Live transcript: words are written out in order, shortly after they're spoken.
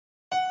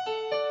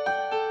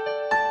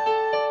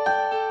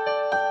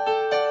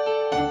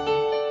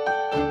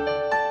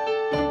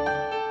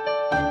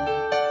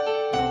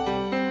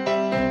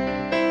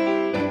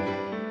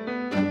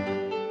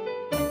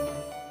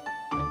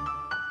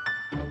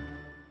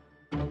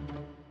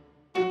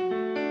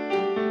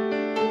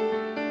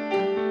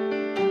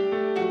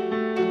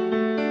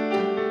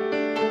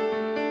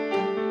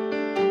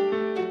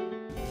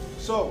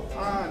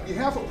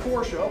behalf of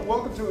Porsche,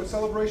 welcome to a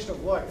celebration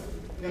of life,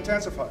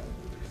 intensified.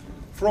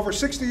 For over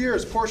 60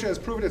 years, Porsche has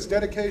proven its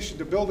dedication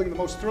to building the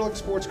most thrilling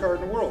sports car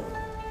in the world.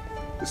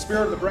 The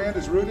spirit of the brand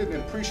is rooted in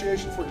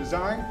appreciation for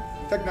design,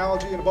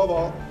 technology, and above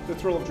all, the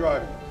thrill of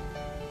driving.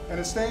 And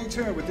in staying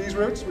tuned with these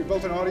roots, we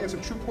built an audience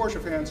of true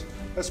Porsche fans,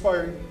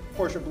 aspiring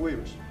Porsche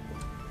believers.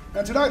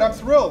 And tonight, I'm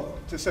thrilled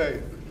to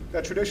say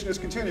that tradition is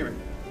continuing.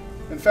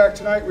 In fact,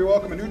 tonight we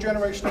welcome a new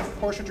generation of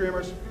Porsche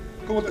dreamers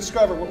who will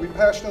discover what we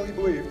passionately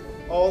believed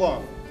all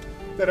along,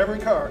 that every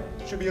car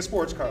should be a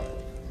sports car.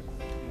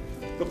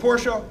 The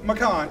Porsche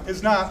Macan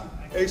is not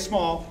a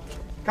small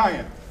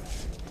Cayenne.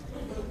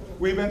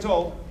 We've been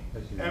told,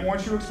 and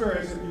once you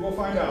experience it, you will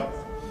find out,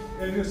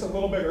 it is a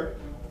little bigger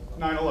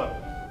 911.